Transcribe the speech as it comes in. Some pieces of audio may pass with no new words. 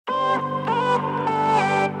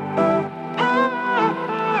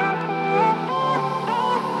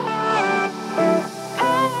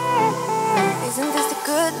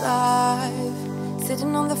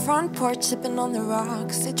front porch sipping on the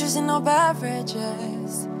rocks. Citrus in our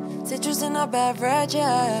beverages, citrus in our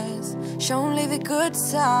beverages. Show only the good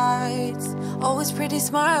sides. Always pretty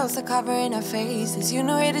smiles are covering our faces. You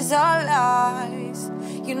know it is all lies.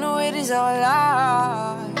 You know it is all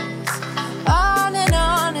lies. On and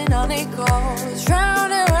on it goes,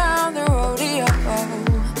 round and round the rodeo.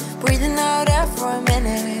 Breathing out air for a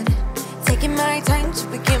minute, taking my time to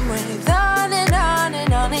begin with. On and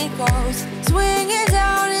on it goes, swinging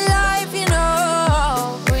down in life, you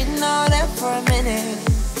know. Breathing out air for a minute,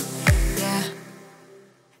 yeah.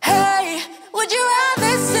 Hey, would you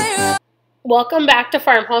rather say? Welcome back to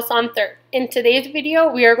Farmhouse on 3rd. In today's video,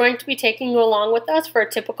 we are going to be taking you along with us for a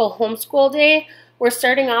typical homeschool day. We're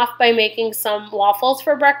starting off by making some waffles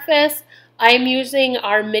for breakfast. I'm using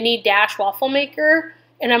our mini dash waffle maker,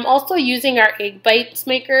 and I'm also using our egg bites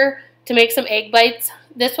maker to make some egg bites.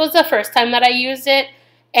 This was the first time that I used it,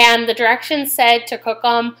 and the directions said to cook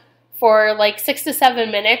them for like 6 to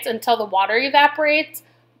 7 minutes until the water evaporates,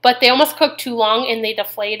 but they almost cooked too long and they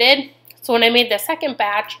deflated. So when I made the second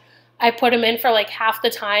batch, I put them in for like half the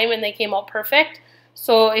time and they came out perfect.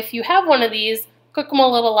 So if you have one of these, cook them a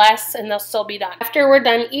little less and they'll still be done. After we're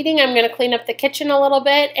done eating, I'm going to clean up the kitchen a little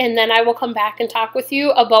bit, and then I will come back and talk with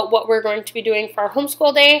you about what we're going to be doing for our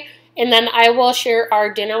homeschool day, and then I will share our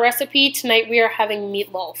dinner recipe. Tonight we are having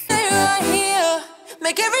meatloaf. Right here,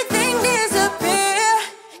 make everything disappear.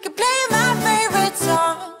 Can play my favorite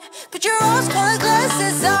song, put your rose-colored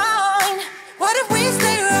glasses on. What if we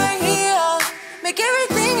stay right here, make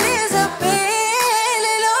everything disappear.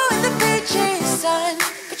 Lay low in the beaches, sun,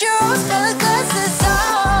 put your rose-colored glasses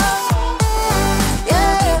on.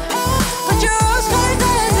 Yeah, put your rose-colored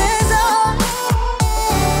glasses on.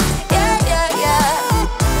 Yeah.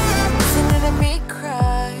 Isn't it a big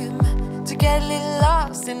crime to get a little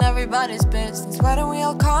lost in everybody's business? Why don't we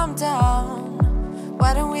all calm down?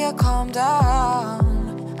 Why don't we all calm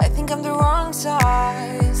down? I think I'm the wrong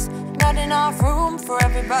size, not enough room for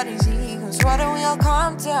everybody's egos. Why don't we all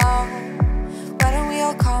calm down? Why don't we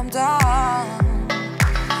all calm down?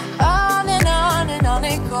 On and on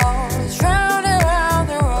it goes, round and round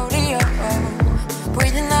the rodeo.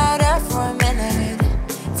 Breathing out air for a minute,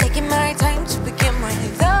 taking my time to begin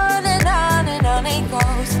with. On and on it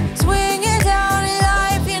goes, swinging down in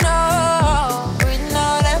life, you know. Breathing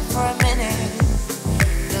out air for a minute,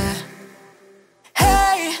 yeah.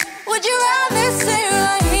 Hey, would you rather stay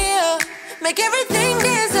right here, make everything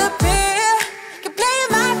disappear? Can play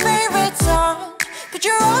my favorite song, put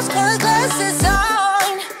your rose-colored glasses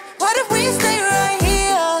on. What if we stay right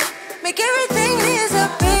here, make everything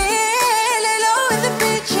disappear? Lay low in the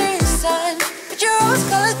beaches, sun, put your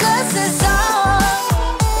rose-colored glasses on.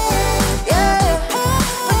 Yeah,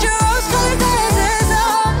 put your rose-colored glasses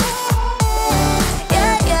on.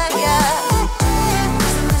 Yeah.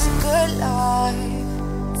 Isn't this a good life?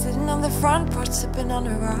 Sitting on the front porch, sipping on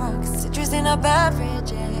the rocks. Citrus in our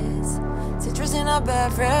beverages, citrus in our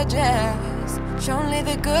beverages. Show only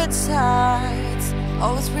the good sides.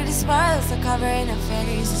 Always pretty smiles are covering our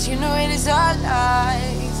faces. You know it is all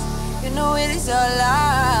lies. You know it is all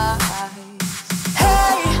lies.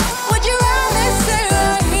 Hey, would you rather stay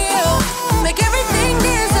right here, make everything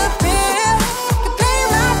disappear? Can play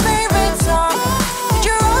my favorite song, put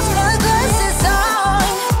your rose-colored glasses on.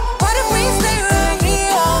 What if we stay right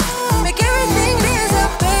here, make everything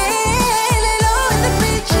disappear? Lay low in the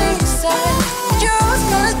beaches, sun, put your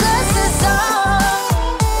rose-colored glasses on.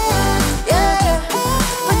 Yeah,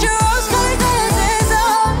 put your rose-colored glasses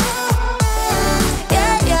on.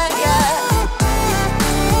 Yeah.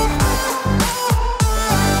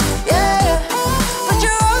 Yeah, put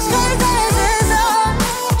your rose-colored glasses on.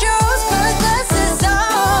 Put your rose-colored glasses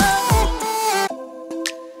on.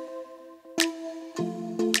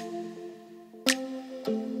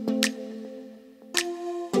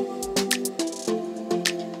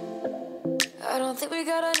 I don't think we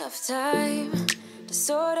got enough time to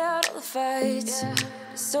sort out all the fights,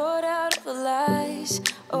 to sort out all the lies.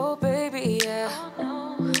 Oh baby, yeah.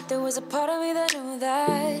 There was a part of me that knew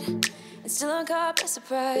that, and still I'm caught by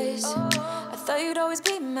surprise. I thought you'd always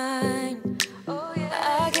be mine.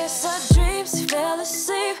 I guess our dreams fell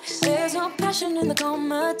asleep. There's no passion in the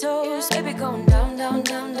comatose. Baby going down, down,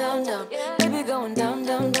 down, down, down. Baby going down,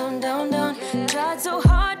 down, down, down, down. Tried so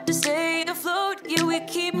hard to stay afloat, yeah, we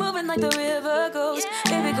keep moving like the river goes.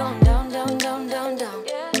 Baby going down, down, down, down, down.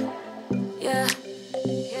 Yeah.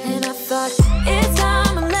 And I thought, it's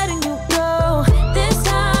time I'm letting you go. This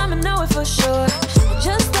time I know it for sure. I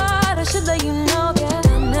just thought I should let you know. Yeah,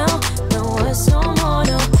 now, no words, no more,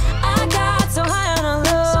 no. I got so high on a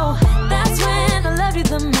low, that's when I loved you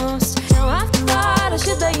the most. Now I thought I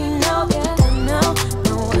should let you know. Yeah, now,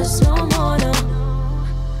 no words,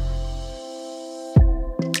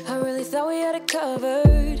 thought we had it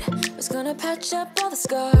covered. Was gonna patch up all the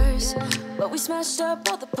scars, but we smashed up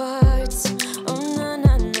all the parts. Oh na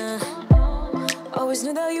na na. Always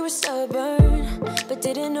knew that you were stubborn, but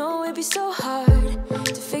didn't know it'd be so hard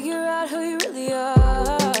to figure out who you really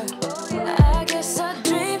are. I guess our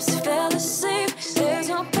dreams fell asleep. There's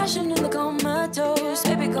no passion in the comatose.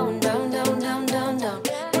 Baby going down, down, down, down, down.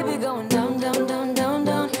 Baby going down, down, down, down,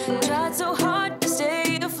 down. Tried so hard to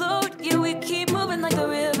stay afloat, yeah, we keep moving like the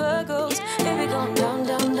river goes. Baby going down,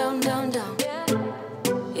 down, down, down, down.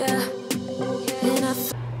 Yeah.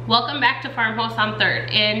 Welcome back to Farmhouse on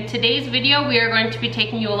 3rd. In today's video, we are going to be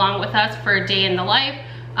taking you along with us for a day in the life.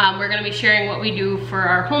 We're going to be sharing what we do for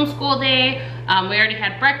our homeschool day. We already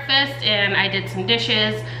had breakfast and I did some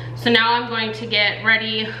dishes. So now I'm going to get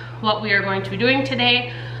ready what we are going to be doing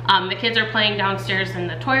today. The kids are playing downstairs in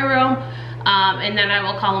the toy room. And then I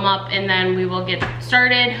will call them up and then we will get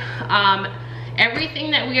started.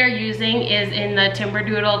 Everything that we are using is in the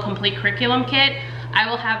Timberdoodle Complete Curriculum Kit. I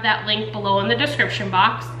will have that link below in the description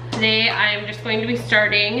box. Today I am just going to be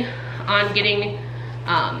starting on getting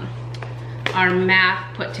our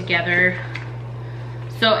math put together.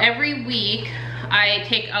 So every week I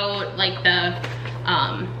take out like the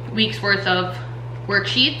week's worth of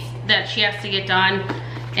worksheets that she has to get done,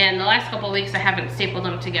 and the last couple of weeks I haven't stapled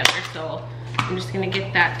them together, so I'm just gonna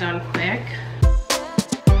get that done quick.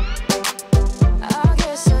 I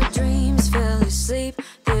guess our dreams fell asleep.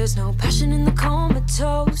 There's no passion in the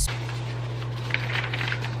comatose.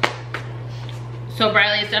 So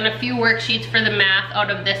Briley's done a few worksheets for the math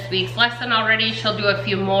out of this week's lesson already. She'll do a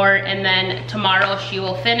few more, and then tomorrow she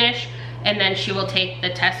will finish, and then she will take the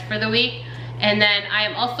test for the week. And then I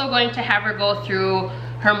am also going to have her go through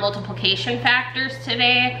her multiplication factors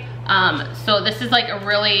today. So this is like a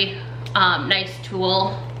really nice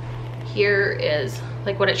tool. Here is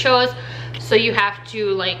like what it shows. So you have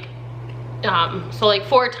to like, so like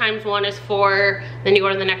 4 times 1 is 4, then you go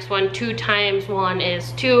to the next one, 2 times 1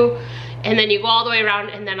 is 2, and then you go all the way around,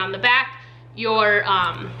 and then on the back your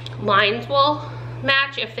lines will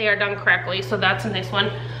match if they are done correctly. So that's a nice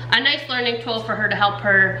one. A nice learning tool for her to help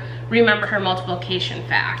her remember her multiplication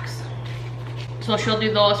facts. So she'll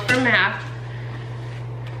do those for math.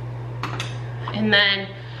 And then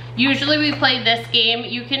usually we play this game.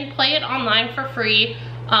 You can play it online for free,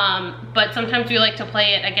 but sometimes we like to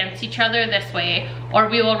play it against each other this way, or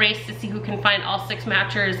we will race to see who can find all 6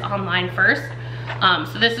 matchers online first.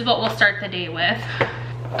 So this is what we'll start the day with.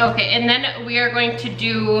 Okay, and then we are going to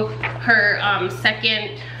do her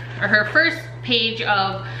her first page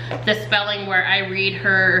of the spelling, where I read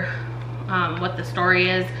her what the story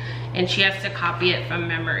is, and she has to copy it from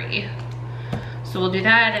memory. So we'll do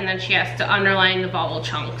that, and then she has to underline the vowel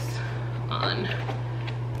chunks on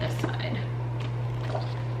this side.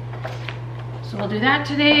 So we'll do that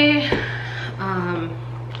today.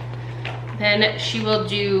 Then she will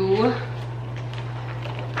do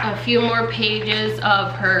a few more pages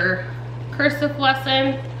of her cursive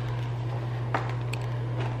lesson.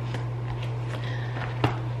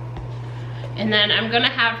 And then I'm gonna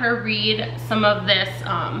have her read some of this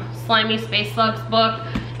Slimy Space Slugs book,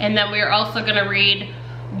 and then we are also gonna read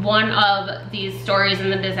one of these stories in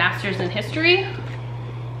the disasters in history.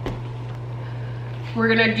 We're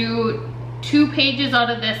gonna do 2 pages out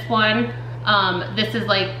of this one. This is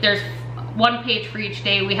like, there's 1 page for each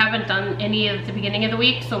day. We haven't done any at the beginning of the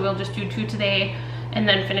week, so we'll just do 2 today and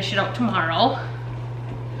then finish it out tomorrow.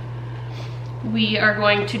 We are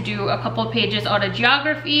going to do a couple pages out of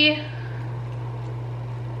geography.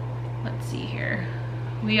 Let's see here.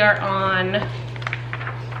 We are on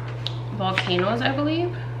volcanoes, I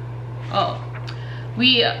believe. Oh,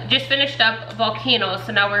 we just finished up volcanoes,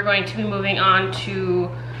 so now we're going to be moving on to,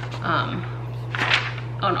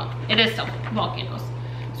 oh no, it is still volcanoes.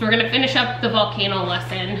 So we're gonna finish up the volcano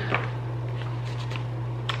lesson,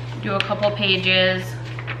 do a couple pages,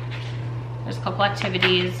 there's a couple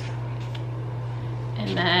activities,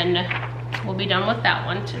 and then we'll be done with that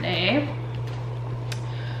one today.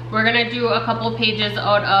 We're gonna do a couple pages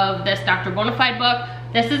out of this Dr. Bonafide book.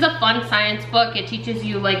 This is a fun science book. It teaches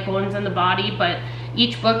you like bones in the body, but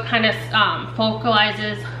each book kind of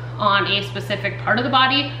focalizes on a specific part of the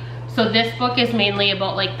body. So this book is mainly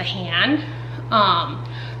about like the hand.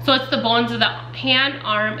 So it's the bones of the hand,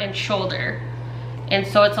 arm, and shoulder. And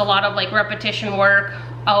so it's a lot of like repetition work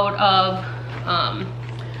out of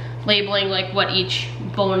labeling like what each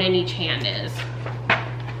bone in each hand is.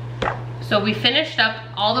 So we finished up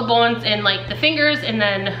all the bones in like the fingers and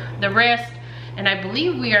then the wrist, and I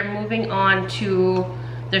believe we are moving on to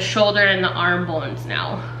the shoulder and the arm bones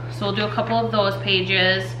now. So we'll do a couple of those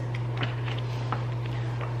pages.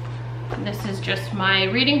 This is just my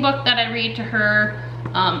reading book that I read to her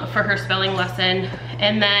for her spelling lesson.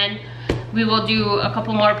 And then we will do a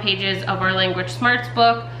couple more pages of our Language Smarts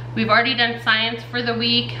book. We've already done science for the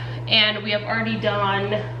week, and we have already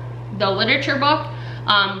done the literature book.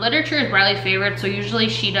 Literature is Riley's favorite, so usually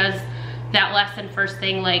she does that lesson first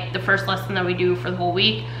thing, like the first lesson that we do for the whole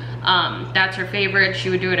week. That's her favorite. She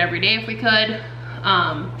would do it every day if we could.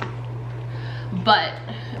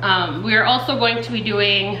 We are also going to be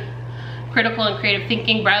doing critical and creative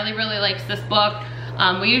thinking. Riley really likes this book.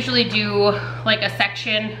 We usually do like a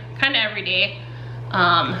section kind of every day.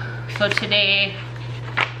 So today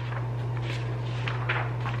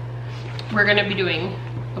we're gonna be doing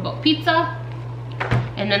about pizza,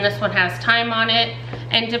 and then this one has time on it.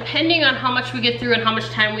 And depending on how much we get through and how much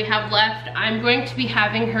time we have left, I'm going to be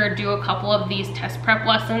having her do a couple of these test prep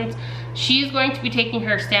lessons. She's going to be taking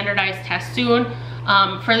her standardized test soon.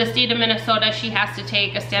 For the state of Minnesota, she has to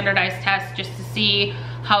take a standardized test just to see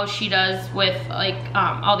how she does with like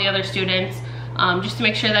all the other students, just to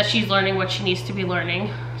make sure that she's learning what she needs to be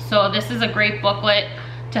learning. So this is a great booklet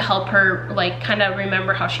to help her like kind of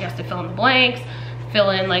remember how she has to fill in the blanks,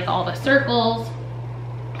 fill in like all the circles,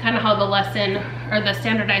 kind of how the lesson or the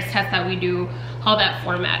standardized test that we do, how that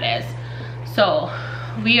format is. So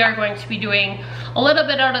we are going to be doing a little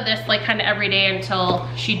bit out of this like kind of every day until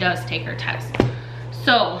she does take her test.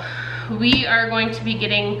 So we are going to be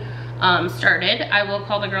getting started. I will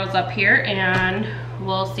call the girls up here and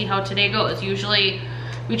we'll see how today goes. Usually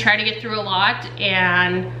we try to get through a lot,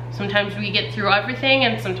 and sometimes we get through everything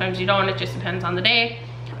and sometimes you don't. It just depends on the day.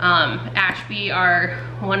 Ashby, our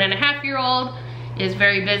 1.5-year-old, is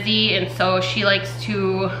very busy, and so she likes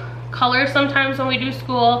to color sometimes when we do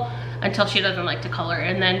school until she doesn't like to color,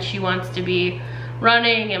 and then she wants to be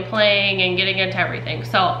running and playing and getting into everything.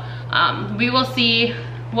 So we will see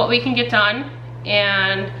what we can get done,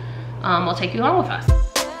 and we'll take you along with us.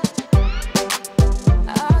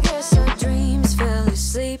 I guess our dreams fell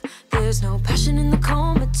asleep. There's no passion in the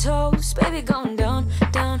comatose. Baby going down,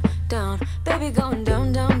 down, down. Baby going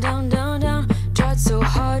down, down, down, down, down. Tried so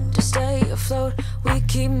hard to stay afloat. We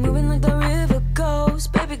keep moving like the river goes.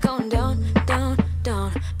 Baby going down, down,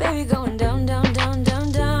 down. Baby going down, down, down,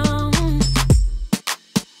 down, down.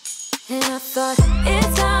 And I thought,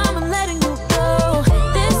 it's time I'm letting you go.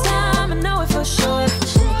 This time I know it for sure.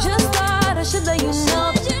 Just thought I should let you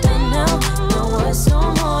know that you don't know. No words, no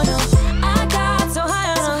more, no. I got so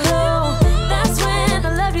high on a hill. That's when I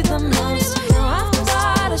loved you the most. No, I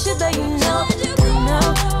thought I should let you know that you don't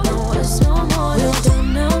know. No words, no more, we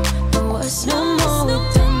don't know. No words, no more, we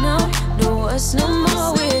don't know. No words, no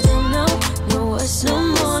more, we don't know. No words, no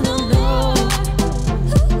more, no, no.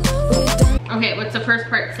 Okay, what's the first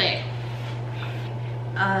part say?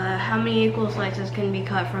 How many equal slices can be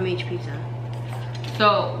cut from each pizza?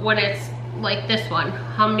 So when it's like this one,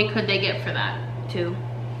 how many could they get for that? 2.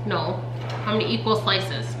 No. How many equal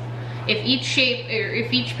slices? If each shape, or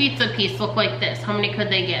if each pizza piece looked like this, how many could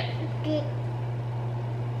they get?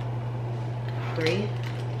 3.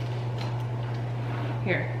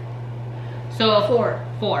 Here. So 4.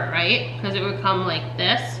 4, right? Because it would come like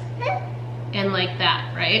this and like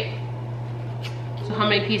that, right? So how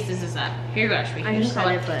many pieces is that? Here you go, Ashby. I just said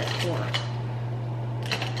it, but 4.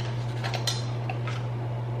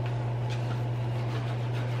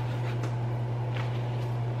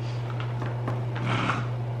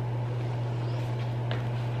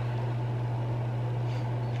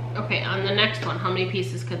 Okay, on the next one, how many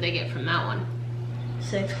pieces could they get from that one?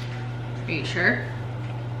 6. Are you sure?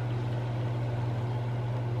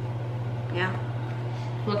 Yeah.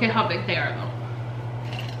 Look at how big they are though.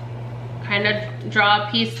 Kind of draw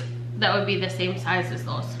a piece that would be the same size as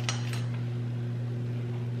those.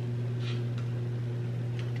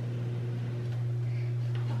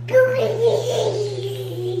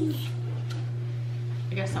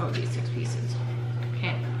 I guess that would be 6 pieces.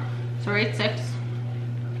 Okay, so we're at 6.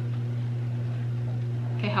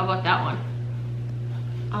 Okay, how about that one?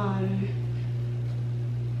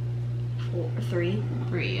 3.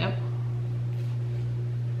 3, yep.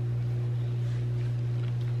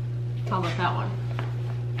 How about that one?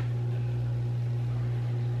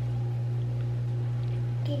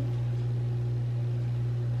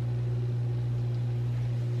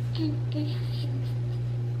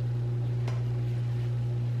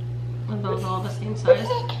 Are those all the same size?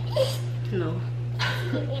 No.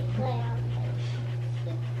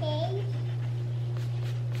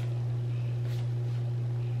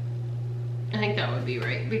 I think that would be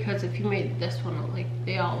right, because if you made this one like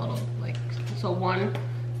they all little like, so 1,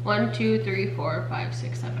 2, 3, 4, 5,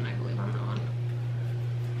 6, 7, I believe on that one.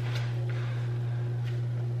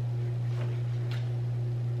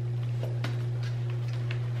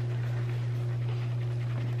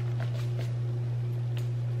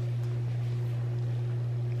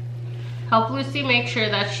 Help Lucy make sure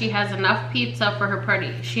that she has enough pizza for her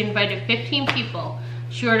party. She invited 15 people.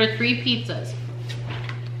 She ordered 3 pizzas.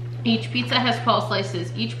 Each pizza has 12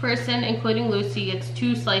 slices. Each person, including Lucy, gets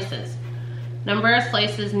 2 slices. Number of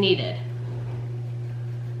slices needed.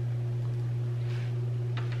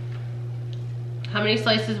 How many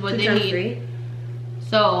slices would they need? 3.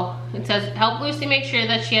 So it says, help Lucy make sure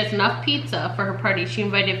that she has enough pizza for her party. She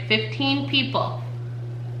invited 15 people,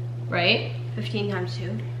 right? 15 times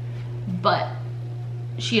 2. But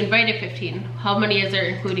she invited 15. How many is there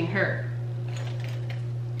including her?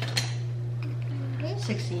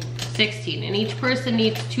 16. 16. And each person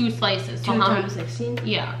needs 2 slices. So 2 how times 16?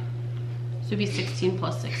 Yeah. So it'd be 16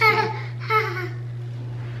 plus 16.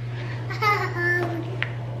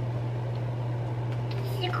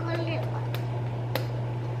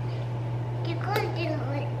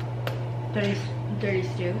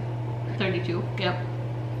 32. 32, yep.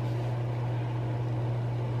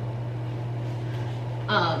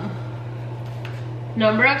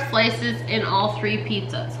 Number of slices in all 3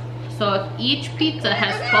 pizzas. So if each pizza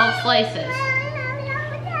has 12 slices,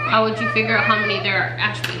 how would you figure out how many there are?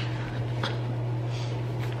 Ashby.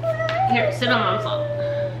 Here, sit on Mom's lap.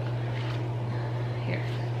 Here.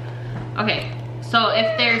 Okay, so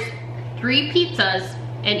if there's 3 pizzas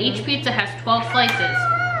and each pizza has 12 slices,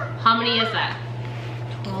 how many is that?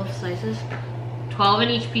 12 slices. 12 in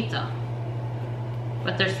each pizza.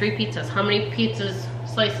 But there's 3 pizzas. How many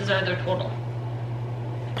slices are there total?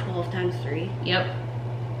 12 times 3. Yep.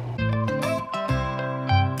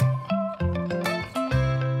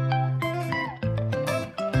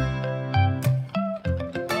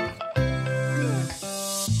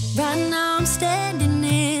 Right now I'm standing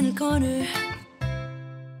in a corner.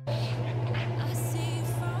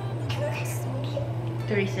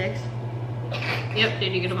 36. Yep,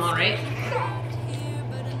 did you get them all right? Yeah.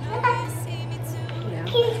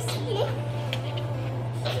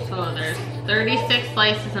 So there's 36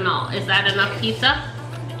 slices in all. Is that enough pizza?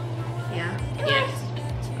 Yeah. Yes.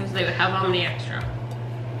 Because they would have how many extra?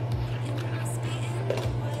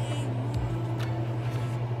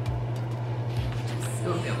 You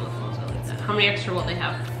won't be able to close it like that. How many extra will they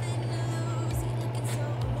have?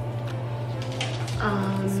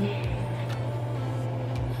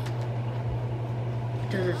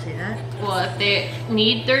 Does it say that? Well, if they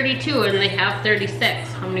need 32 and they have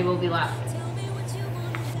 36, how many will be left?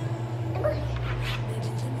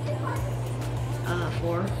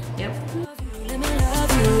 4. Yep. Let me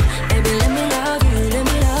love you, baby, let me love you, let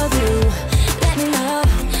me love you. Let me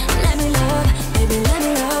love, baby, let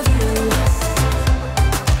me love you.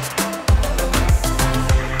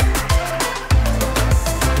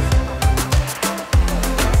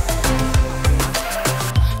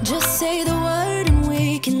 Just say the word and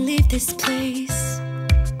we can leave this place.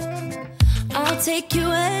 I'll take you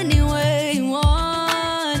anywhere you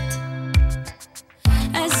want.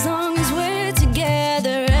 As long as we're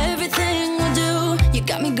together, everything we'll do. You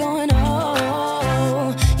got me going,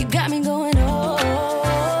 oh, you got me going, oh.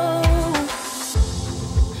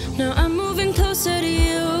 Now I'm moving closer to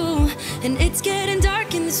you, and it's getting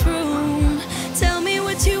dark in this room. Tell me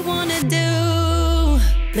what you wanna do.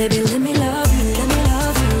 Baby, let me love you, let me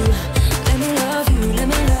love you. Let me love you, let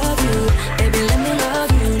me love you. Baby, let me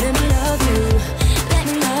love you, let me love you. Let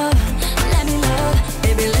me love,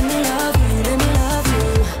 baby, let me love you, let me love you.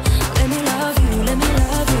 Let me love you, let me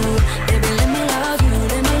love you. Baby, let me love you,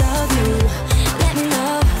 let me love you. Let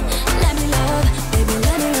me love, baby,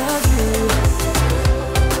 let me love you.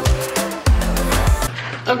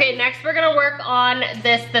 Okay, next we're gonna work on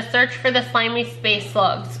the search for the slimy space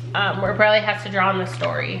slugs, where Bradley has to draw on the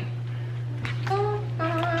story.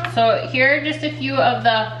 So here are just a few of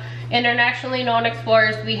the internationally known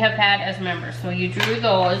explorers we have had as members. So you drew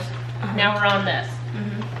those. Now we're on this.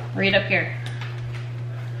 Read up here.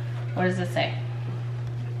 What does it say?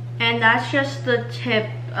 And that's just the tip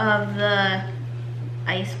of the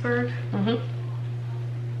iceberg.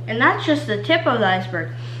 And that's just the tip of the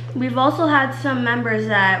iceberg. We've also had some members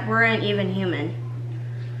that weren't even human.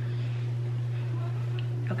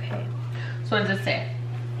 Okay. So what does it say?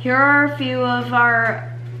 Here are a few of our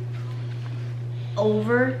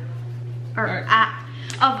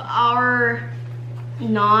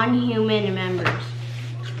non-human members.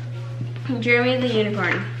 Jeremy the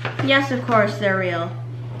unicorn. Yes, of course, they're real.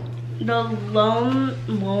 The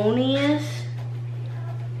Lonius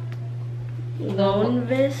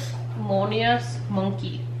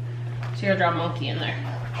monkey. So you'll draw a monkey in there.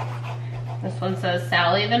 This one says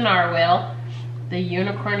Sally the narwhal, the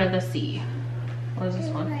unicorn of the sea. What is this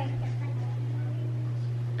one?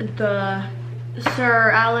 The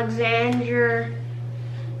Sir Alexander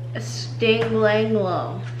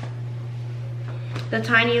Stinglanglo. The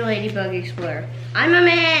tiny ladybug explorer. I'm a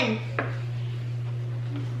man!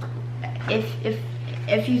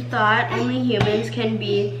 If you thought only humans can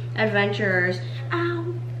be adventurers,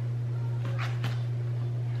 ow.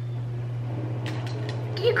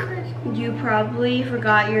 You probably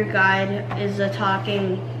forgot your guide is a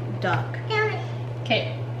talking duck.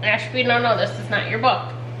 Okay, Ashby, no, this is not your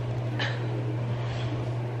book.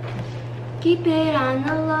 Keep it on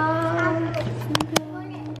the low.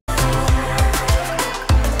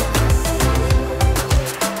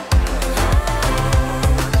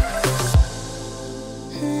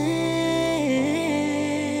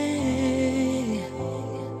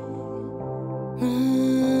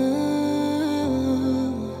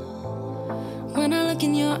 When I look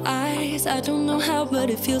in your eyes, I don't know how, but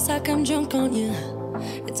it feels like I'm drunk on you.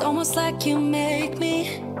 It's almost like you make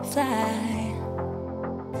me fly.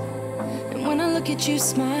 And when I look at you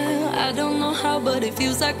smile, I don't know how, but it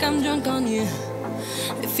feels like I'm drunk on you.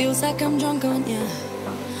 It feels like I'm drunk on you.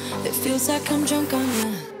 It feels like I'm drunk on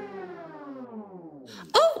you.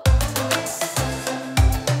 Oh!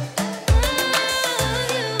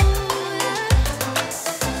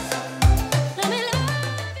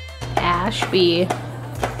 Ashby,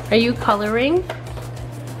 are you coloring?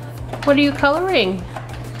 What are you coloring?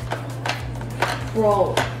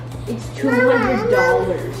 Bro, it's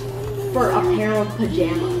 $200 for a pair of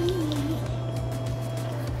pajamas.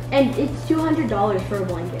 And it's $200 for a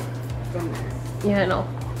blanket from there. Yeah, I know.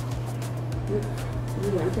 We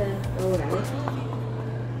went to Roller Rabbit.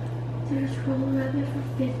 There's Roller Rabbit for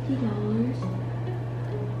 $50.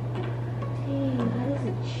 Dang, that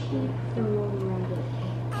isn't cheap for Roller Rabbit.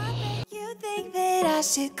 You think that I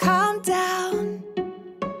should calm down,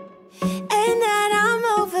 and that I'm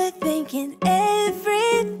overthinking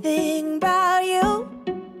everything about you,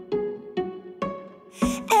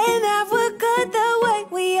 and that we're good the way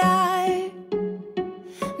we are.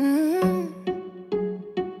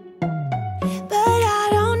 But I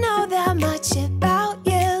don't know that much about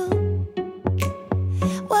you,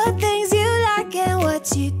 what things you like and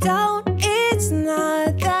what you don't. It's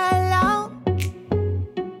not that long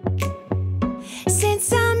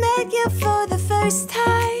since I met you for the first time.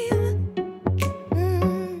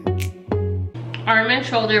 Arm and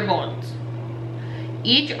shoulder bones.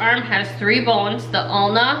 Each arm has 3 bones. The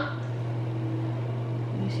ulna,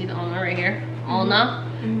 you see the ulna right here? Ulna,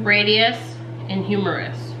 radius, and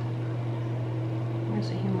humerus. Where's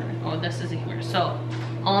the humerus? Oh, this is the humerus. So,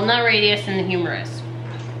 ulna, radius, and the humerus.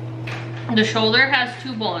 The shoulder has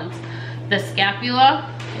 2 bones. The scapula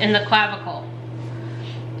and the clavicle.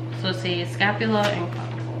 So say scapula and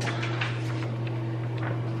clavicle.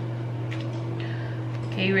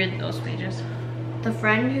 Okay, you read those pages. The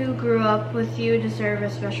friend who grew up with you deserves a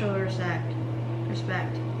special respect.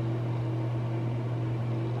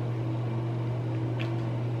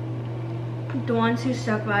 The ones who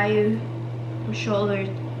stuck by you from shoulder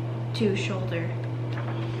to shoulder.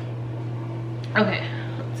 Okay,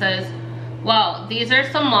 it says, wow, these are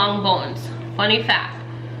some long bones. Funny fact.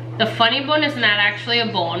 The funny bone is not actually a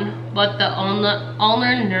bone, but the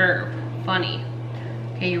ulnar nerve. Funny.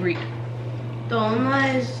 Okay, you read. The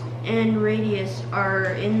ulna and radius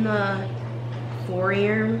are in the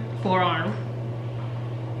Forearm.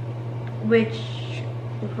 which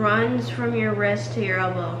runs from your wrist to your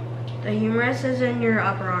elbow. The humerus is in your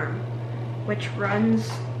upper arm, which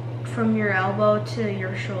runs from your elbow to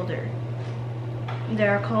your shoulder. They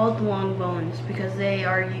are called long bones because they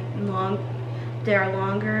are long. They are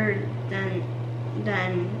longer than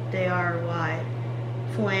they are wide.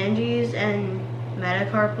 Phalanges and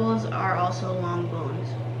metacarpals are also long bones.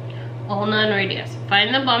 Ulna and radius.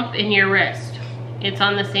 Find the bump in your wrist. It's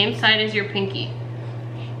on the same side as your pinky.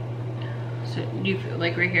 So do you feel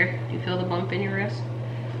like right here? Do you feel the bump in your wrist?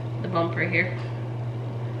 The bump right here.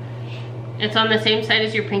 It's on the same side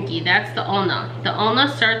as your pinky. That's the ulna. The ulna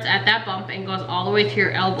starts at that bump and goes all the way to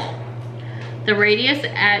your elbow. The radius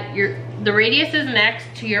is next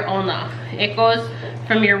to your ulna. It goes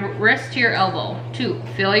from your wrist to your elbow. 2.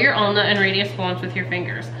 Feel your ulna and radius bones with your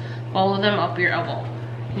fingers. Follow them up your elbow.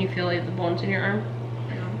 Can you feel like the bones in your arm?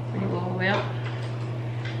 When you go all the way up.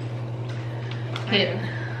 Okay.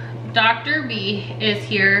 Dr. B is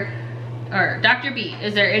here. Or Dr. B,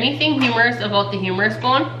 is there anything humorous about the humerus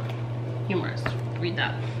bone? Humerus. Read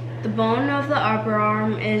that. The bone of the upper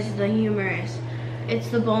arm is the humerus. It's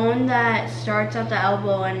the bone that starts at the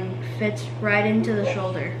elbow and fits right into the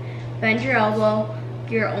shoulder. Bend your elbow,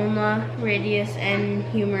 your ulna, radius, and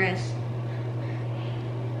humerus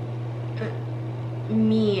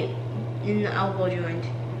meet in the elbow joint.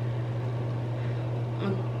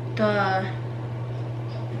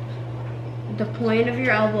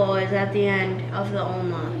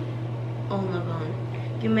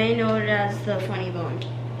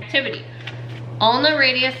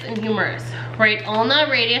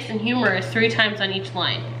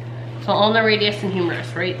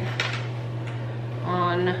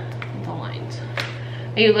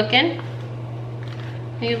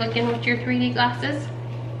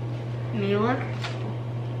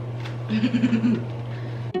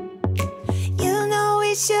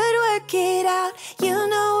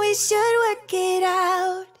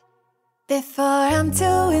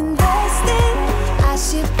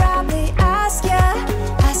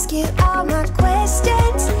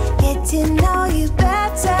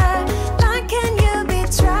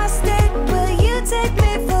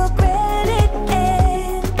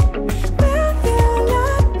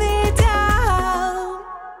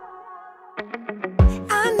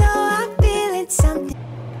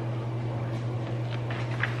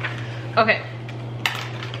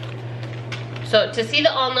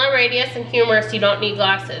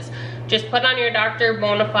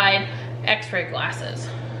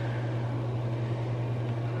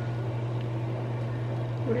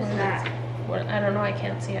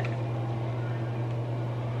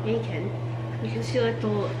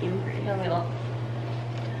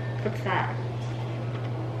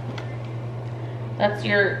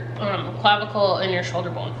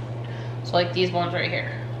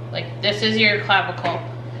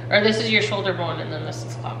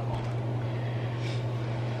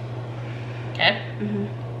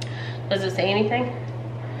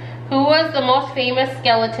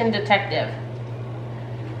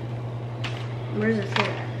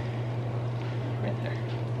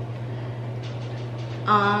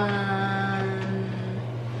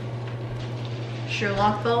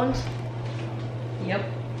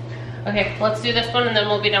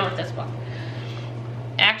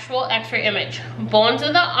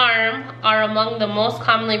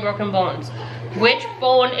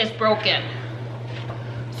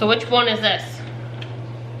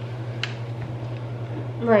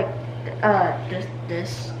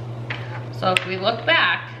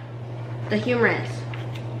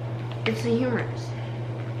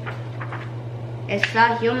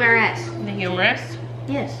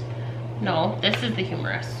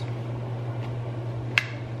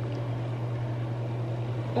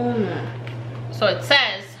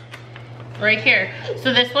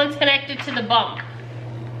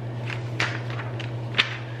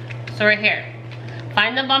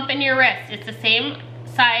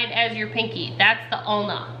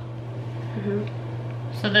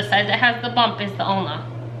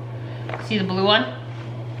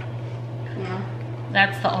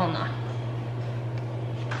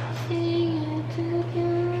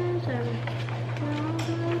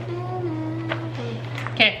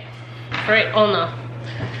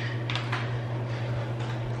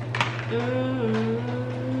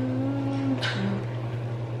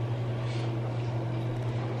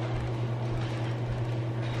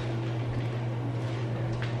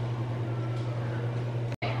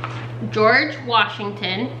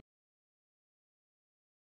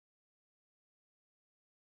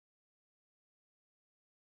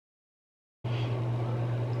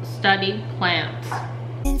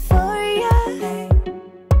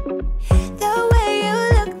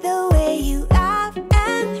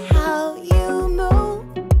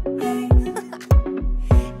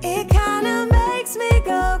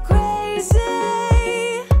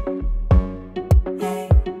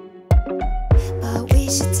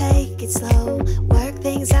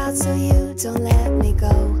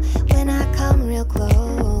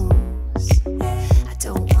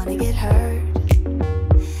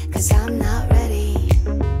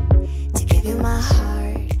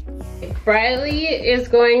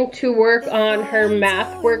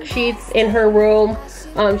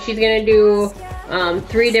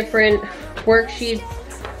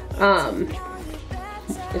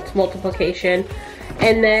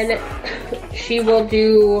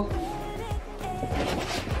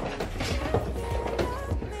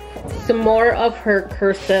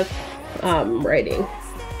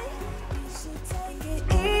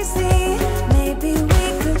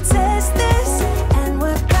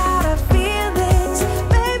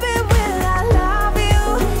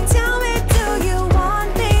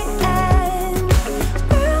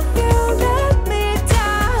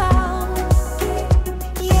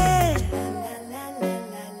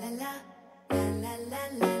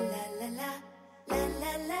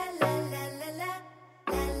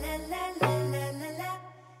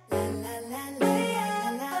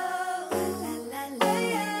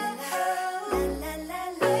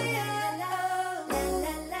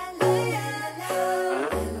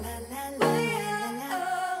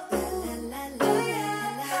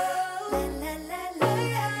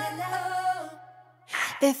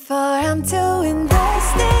 Before I'm too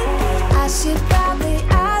invested, I should probably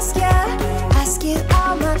ask you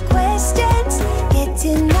all my questions, get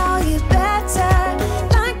to know you better.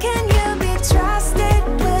 Like, can you be trusted?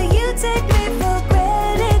 Will you take me for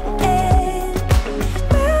granted?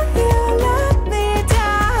 Will you let me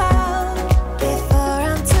down? Before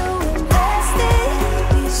I'm too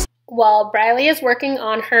invested. While Briley is working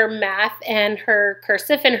on her math and her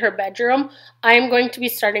cursive in her bedroom, I am going to be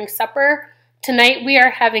starting supper. Tonight we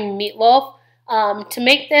are having meatloaf. To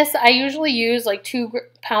make this, I usually use like 2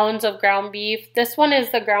 pounds of ground beef. This one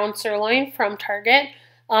is the ground sirloin from Target.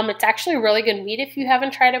 It's actually really good meat if you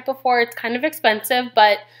haven't tried it before. It's kind of expensive,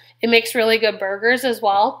 but it makes really good burgers as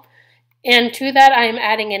well. And to that, I am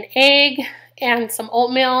adding an egg and some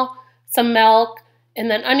oatmeal, some milk,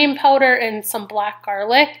 and then onion powder and some black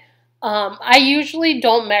garlic. I usually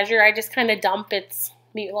don't measure. I just kind of dump. It's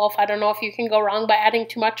meatloaf. I don't know if you can go wrong by adding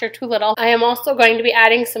too much or too little. I am also going to be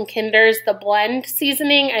adding some Kinder's The Blend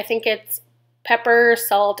seasoning. I think it's pepper,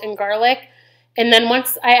 salt, and garlic. And then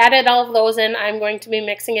once I added all of those in, I'm going to be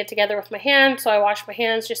mixing it together with my hands. So I wash my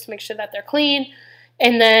hands just to make sure that they're clean.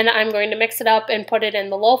 And then I'm going to mix it up and put it in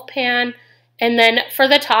the loaf pan. And then for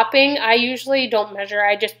the topping, I usually don't measure.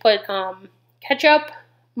 I just put ketchup,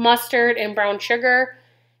 mustard, and brown sugar.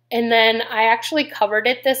 And then I actually covered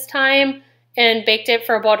it this time and baked it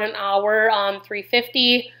for about an hour on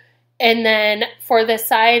 350. And then for the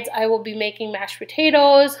sides, I will be making mashed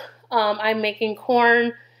potatoes. I'm making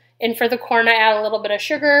corn. And for the corn, I add a little bit of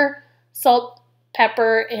sugar, salt,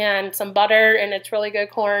 pepper, and some butter. And it's really good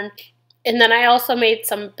corn. And then I also made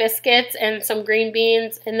some biscuits and some green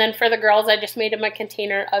beans. And then for the girls, I just made them a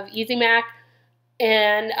container of Easy Mac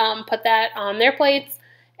and put that on their plates.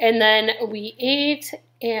 And then we ate,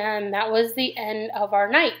 and that was the end of our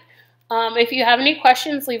night. If you have any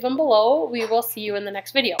questions, leave them below. We will see you in the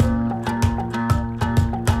next video.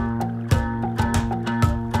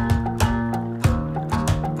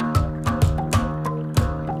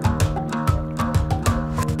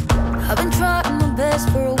 I've been trying my best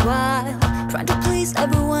for a while, trying to please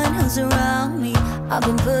everyone who's around me. I've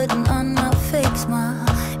been putting on my fake smile,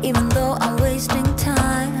 even though I'm wasting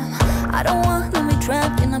time. I don't want to be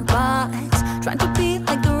trapped in a box, trying to be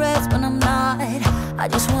like the rest when I'm not. I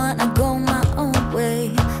just wanna go my own way,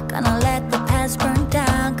 gonna let the past burn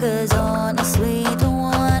down. Cause honestly, don't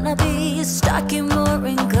wanna be stuck in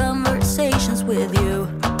boring conversations with you.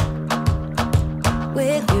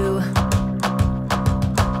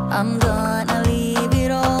 I'm gonna leave it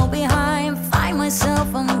all behind, find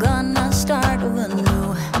myself, I'm gonna start over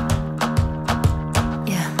new.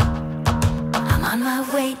 Yeah, I'm on my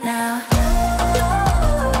way now.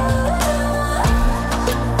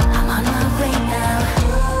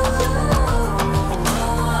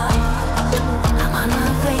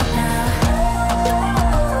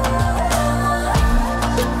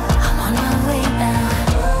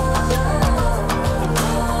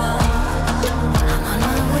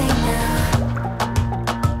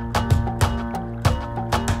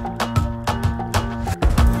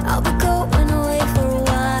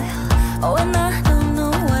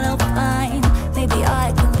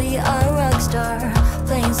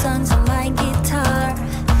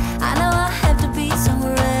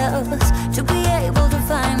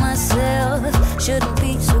 Shouldn't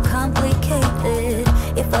be so complicated.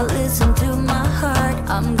 If I listen to my heart,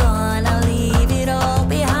 I'm gonna leave it all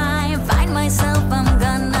behind, find myself, I'm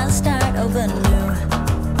gonna start over new.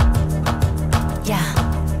 Yeah,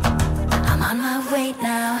 I'm on my way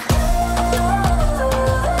now.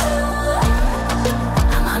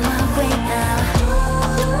 I'm on my way now.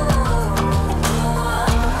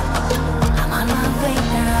 I'm on my way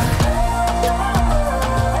now.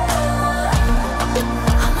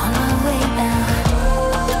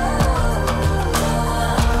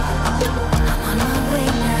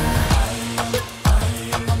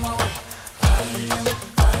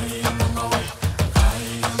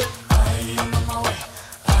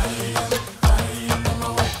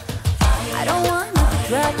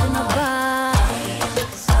 Trapped in a box.